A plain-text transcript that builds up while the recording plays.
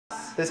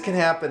This can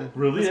happen.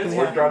 Really?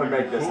 We're trying to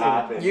make this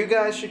happen. You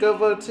guys should go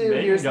vote too.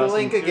 Megan Here's the got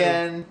link some, too.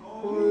 again.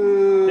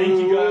 Thank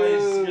you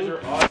guys. You guys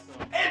are awesome.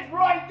 It's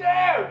right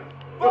there!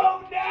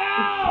 Vote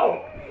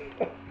now!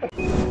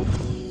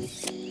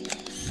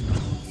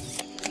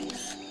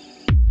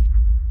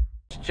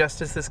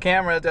 Just as this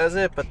camera does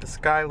it, but the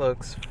sky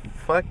looks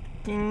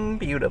fucking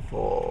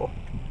beautiful.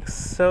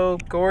 So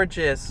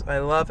gorgeous. I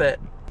love it.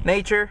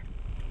 Nature,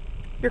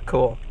 you're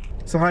cool.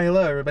 So hi,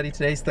 hello everybody.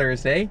 Today's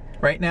Thursday.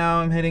 Right now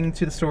I'm heading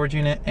to the storage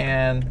unit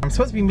and I'm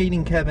supposed to be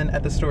meeting Kevin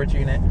at the storage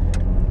unit,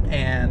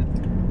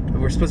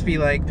 and we're supposed to be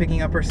like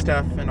picking up our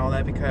stuff and all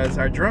that because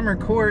our drummer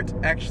Court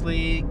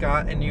actually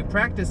got a new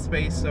practice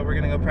space, so we're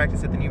gonna go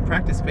practice at the new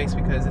practice space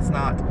because it's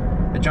not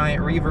a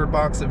giant reverb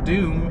box of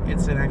doom.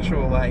 It's an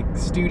actual like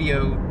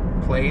studio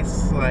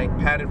place, like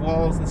padded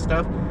walls and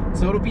stuff,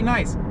 so it'll be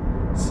nice.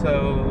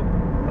 So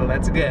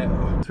let's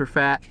go. We're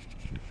fat,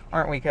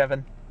 aren't we,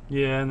 Kevin?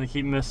 Yeah, and they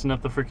keep messing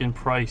up the freaking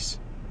price.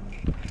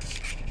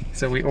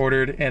 So we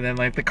ordered, and then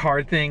like the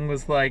card thing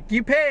was like,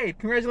 you paid,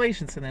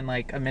 congratulations. And then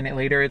like a minute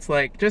later, it's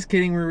like, just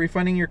kidding, we're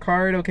refunding your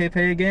card, okay,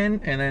 pay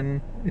again. And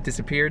then it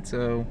disappeared,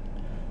 so.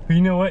 But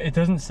you know what? It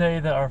doesn't say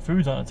that our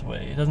food's on its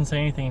way. It doesn't say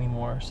anything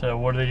anymore. So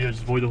what do they do?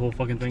 Just void the whole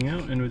fucking thing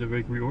out and do the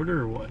reorder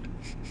or what?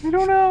 I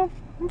don't know,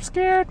 I'm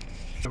scared.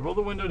 So roll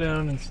the window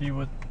down and see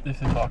what if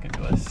they're talking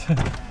to us.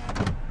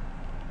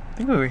 I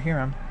think we would hear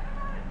him.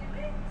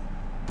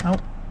 Oh.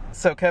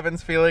 So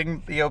Kevin's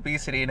feeling the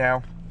obesity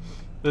now.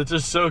 It's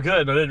just so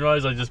good. I didn't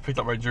realize I just picked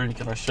up my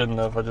drink and I shouldn't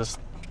have. I'm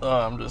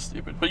just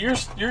stupid. But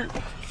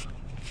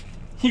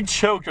he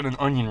choked on an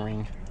onion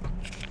ring.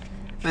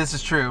 This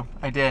is true,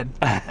 I did.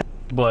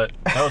 But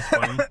that was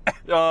funny.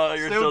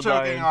 You're Still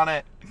choking dying. on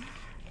it.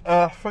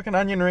 Fucking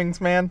onion rings,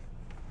 man.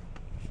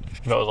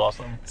 That was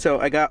awesome.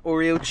 So I got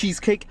Oreo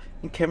cheesecake,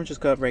 and Kevin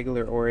just got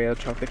regular Oreo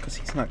chocolate because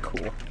he's not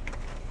cool.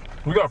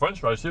 We got French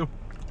fries too.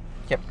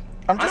 Yep.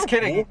 I'm just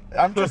kidding. Cool.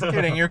 I'm just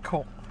kidding. You're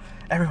cool.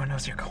 Everyone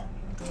knows you're cool.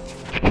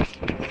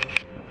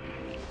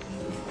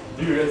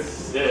 Dude, that's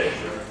sick.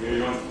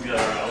 You want to do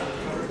that around?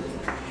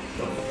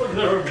 The fuck is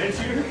that rubber band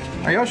shooter?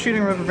 Are y'all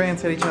shooting rubber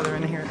bands at each other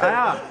in here?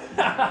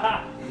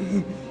 Ah!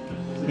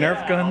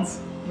 Nerf guns.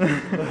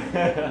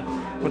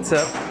 What's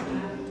up?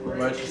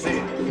 What you see?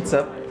 What's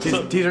up?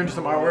 Teaser into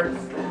some artwork.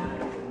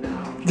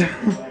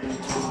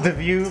 The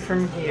view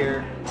from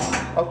here.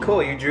 Oh,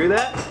 cool. You drew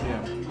that?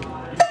 Yeah.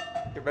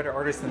 You're a better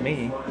artist than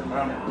me.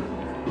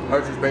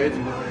 Hearts and spades.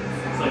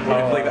 It's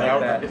like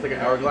an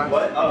hourglass.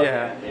 What? Oh,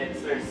 Yeah.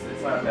 It's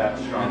not that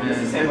strong. And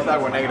then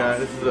inside one negative.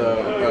 This is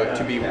a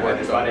to be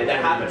worked But on. it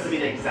happens to be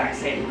the exact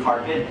same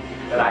carpet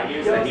that I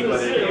use that he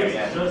put in here.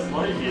 Yeah. Just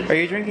like it. Are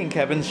you drinking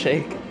Kevin's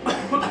shake? Give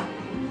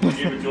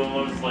it to him. I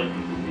was like,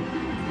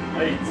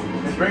 wait.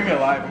 It's bringing me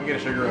alive. I'm gonna get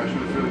a sugar rush.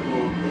 It's really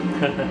cool.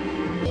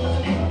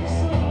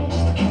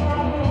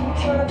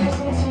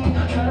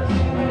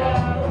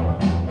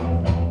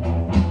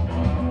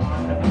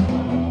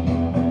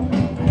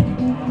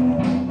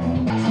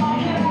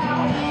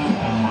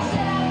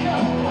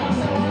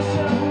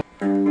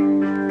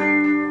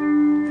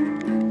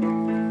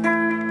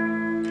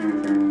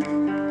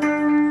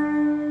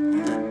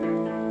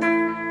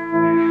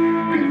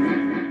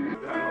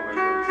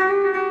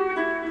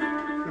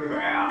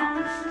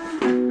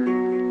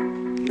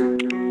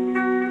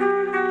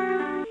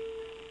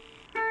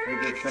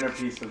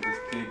 Centerpiece of this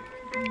big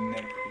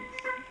neck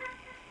piece.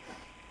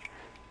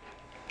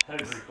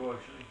 That'd be pretty cool,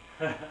 actually.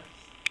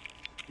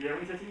 Do you have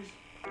any tattoos?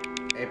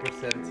 April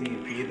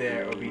 17th, be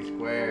there or be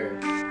square.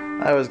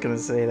 I was gonna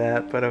say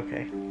that, but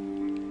okay.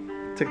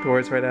 Took the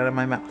words right out of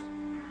my mouth.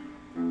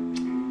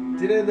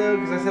 Did I though?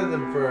 Because I said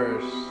them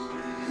first.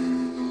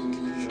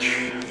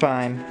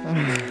 Fine.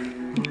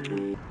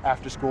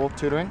 After school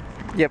tutoring,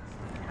 Yep.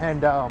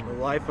 and The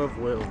life of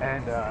Will.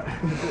 and a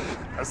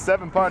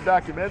 7-part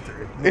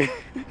documentary.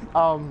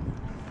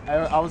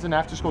 I was in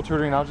after school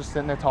tutoring. I was just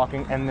sitting there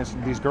talking, and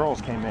these girls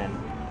came in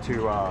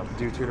to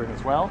do tutoring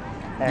as well,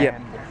 and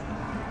Yep.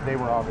 they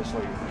were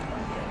obviously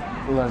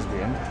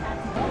lesbian,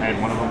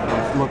 and one of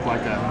them looked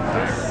like that.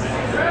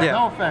 Yeah.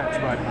 No offense,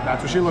 but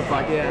that's what she looked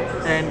like. Yeah.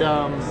 And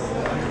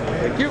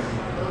they're cute.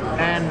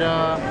 And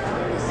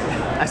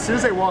as soon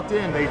as they walked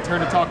in, they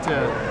turned to talk to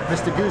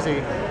Mr.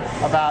 Guzzi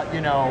about,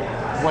 you know,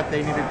 what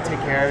they needed to take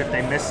care of if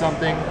they missed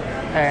something.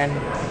 And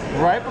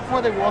right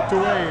before they walked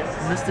away,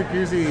 Mr.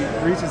 Guzzi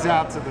reaches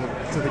out to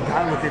the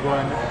guy-looking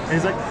one, and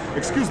he's like,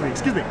 "Excuse me,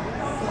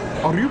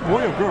 are you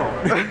boy or girl?"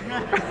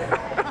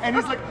 And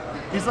he's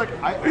like,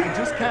 I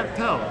just can't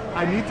tell.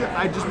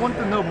 I just want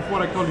to know before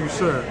I call you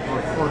sir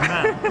or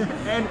ma'am.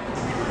 And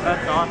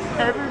that's awesome.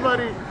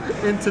 Everybody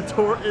in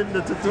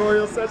the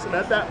tutorial session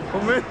at that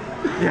moment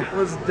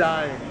was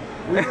dying.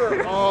 We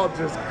were all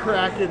just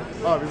cracking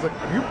up. He's like,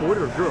 "Are you boy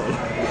or girl?"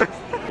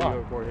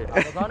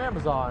 I was on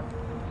Amazon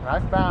and I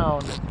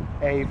found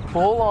a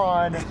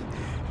full-on,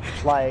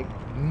 like,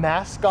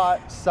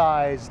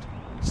 mascot-sized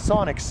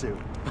Sonic suit.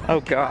 Oh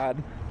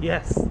God.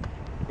 Yes.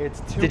 It's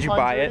Did you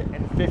buy it?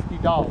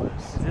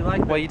 $250. Is it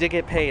like Well, you did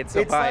get paid, so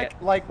It's buy it.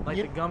 like the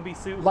you- Gumby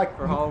suit like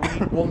for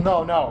Halloween? Well,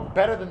 no,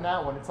 better than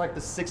that one. It's like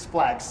the Six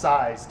Flags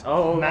sized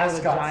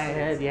mascot. the giant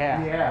head,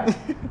 yeah. Yeah.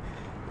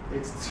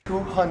 It's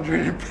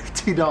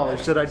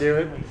 $250. Should I do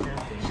it?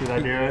 Should I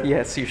do it?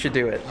 Yes, you should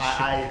do it.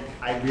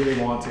 I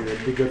really want to.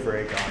 It'd be good for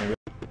Akon.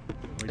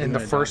 In the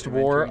first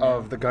war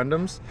of the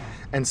Gundams,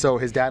 and so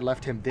his dad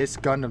left him this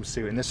Gundam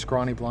suit, and this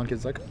scrawny blonde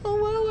kid's like,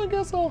 oh well, I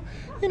guess I'll,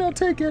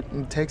 take it,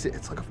 and takes it.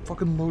 It's like a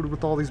fucking loaded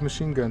with all these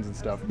machine guns and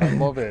stuff. I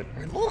love it.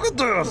 Look at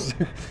this.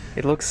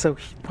 It looks so.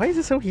 Why is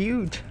it so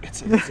huge?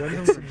 It's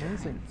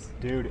amazing,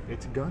 dude.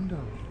 It's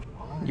Gundam.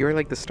 You're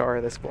like the star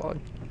of this vlog.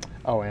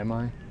 Oh, am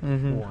I?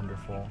 Mm-hmm.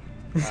 Wonderful.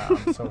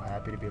 I'm so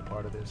happy to be a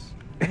part of this.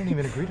 I didn't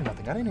even agree to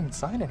nothing. I didn't even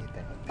sign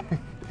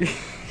anything.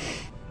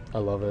 I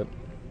love it.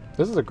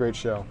 This is a great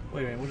show.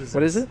 Wait, what is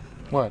What is it?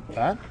 What?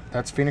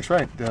 That's Phoenix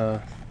Wright.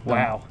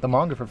 Wow. The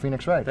manga for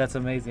Phoenix Wright. That's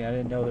amazing. I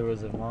didn't know there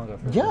was a manga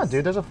for Yeah, this.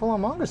 dude, there's a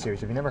full-on manga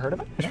series. Have you never heard of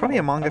it? There's probably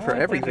a manga for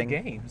I play the everything.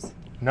 games.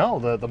 No,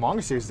 the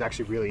manga series is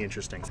actually really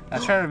interesting. I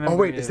try to remember. Oh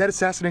wait, is that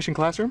Assassination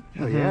Classroom?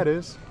 Oh yeah, it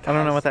is. I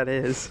don't know what that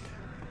is.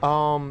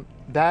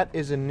 That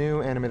is a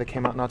new anime that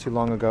came out not too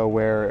long ago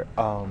where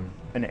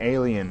an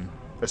alien,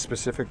 a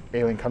specific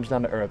alien, comes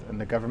down to Earth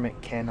and the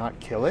government cannot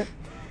kill it,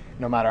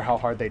 no matter how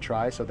hard they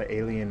try. So the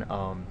alien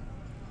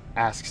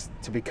asks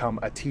to become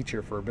a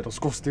teacher for middle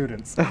school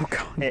students. Oh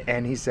god.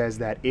 And he says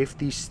that if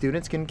these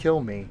students can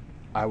kill me,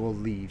 I will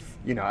leave.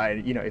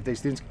 If these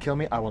students can kill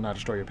me, I will not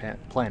destroy your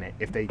planet.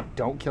 If they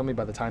don't kill me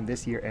by the time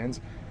this year ends,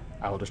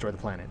 I will destroy the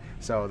planet.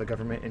 So the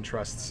government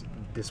entrusts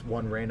this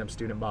one random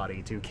student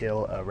body to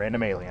kill a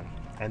random alien.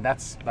 And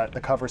the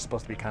cover is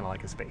supposed to be kind of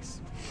like his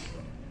face.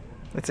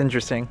 That's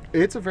interesting.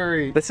 It's a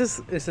very...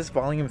 Is this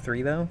volume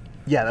 3 though?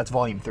 Yeah, that's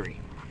volume 3.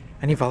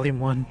 I need volume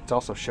 1. It's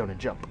also Shonen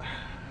Jump.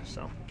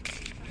 So...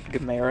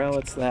 Gamera,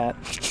 what's that?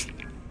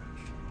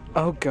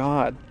 Oh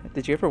god.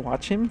 Did you ever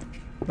watch him?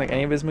 Like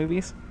any of his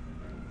movies?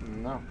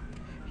 No.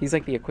 He's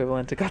like the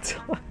equivalent to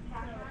Godzilla.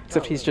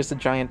 Except he's just a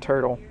giant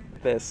turtle.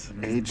 This.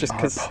 Just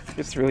because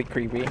it's really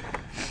creepy.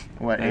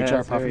 What, Yeah, HR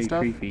that's Puffy very stuff?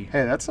 creepy.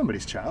 Hey, that's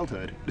somebody's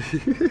childhood.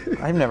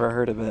 I've never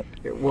heard of it.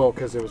 Well,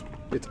 because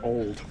it's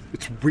old.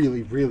 It's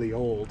really, really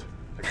old.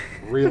 Like,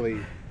 really,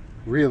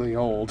 really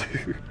old.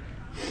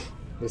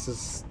 This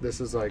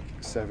is like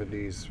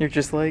 70s. You're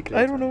just like,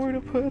 I don't know where to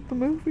put the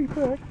movie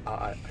back.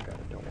 I got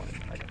it. Don't want it.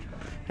 I got it.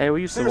 Hey,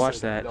 we used to watch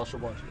that. Y'all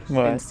should watch this. In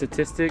What?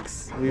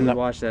 statistics, we No. would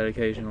watch that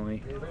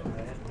occasionally.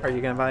 Are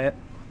you gonna buy it?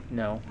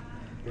 No.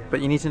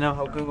 But you need to know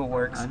how Google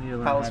works. I need to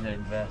learn How's- how to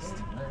invest.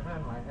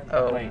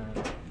 Oh. Wait,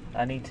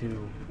 I need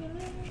to.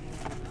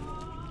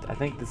 I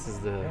think this is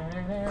the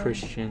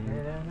Christian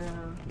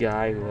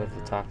guy who loves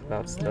to talk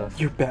about stuff.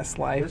 Your best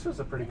life. This was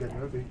a pretty good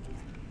movie.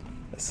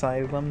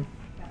 Asylum.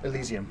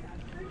 Elysium.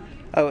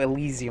 Oh,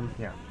 Elysium.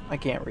 Yeah. I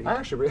can't read. I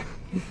actually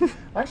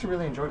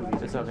really enjoyed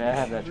Elysium. It's okay, I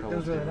have that It trouble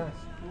was really too. nice.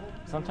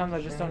 Sometimes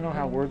I just don't know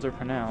how words are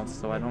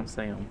pronounced, so I don't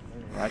say them.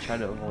 Or I try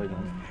to avoid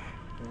them.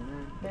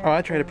 Oh,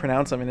 I try to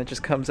pronounce them and it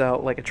just comes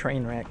out like a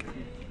train wreck.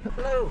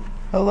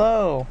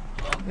 Hello.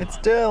 It's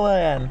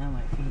Dylan.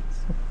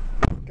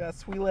 Got a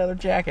sweet leather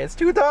jacket. It's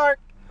too dark.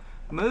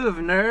 Move,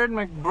 nerd.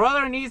 My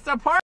brother needs to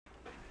park.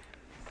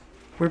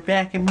 We're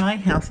back in my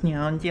house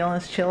now and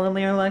Dylan's chilling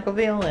there like a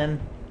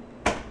villain.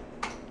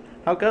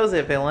 How goes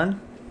it, villain?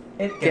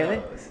 It Get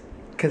it?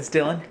 Cause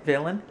Dylan,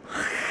 villain.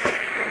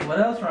 What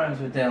else rhymes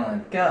with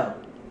Dylan? Go.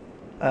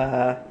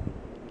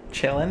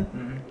 Chillin',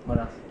 What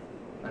else?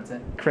 That's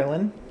it.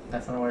 Krillin.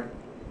 That's not a word.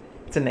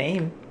 It's a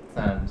name.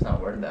 It's not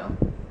a word though.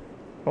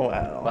 Well,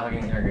 Wow. how can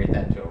you integrate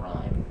that into a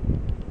rhyme?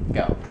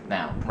 Go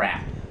now.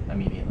 Rap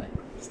immediately.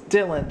 It's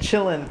Dylan,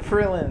 chillin',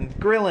 frillin',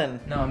 grillin'.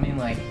 No, I mean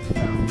like.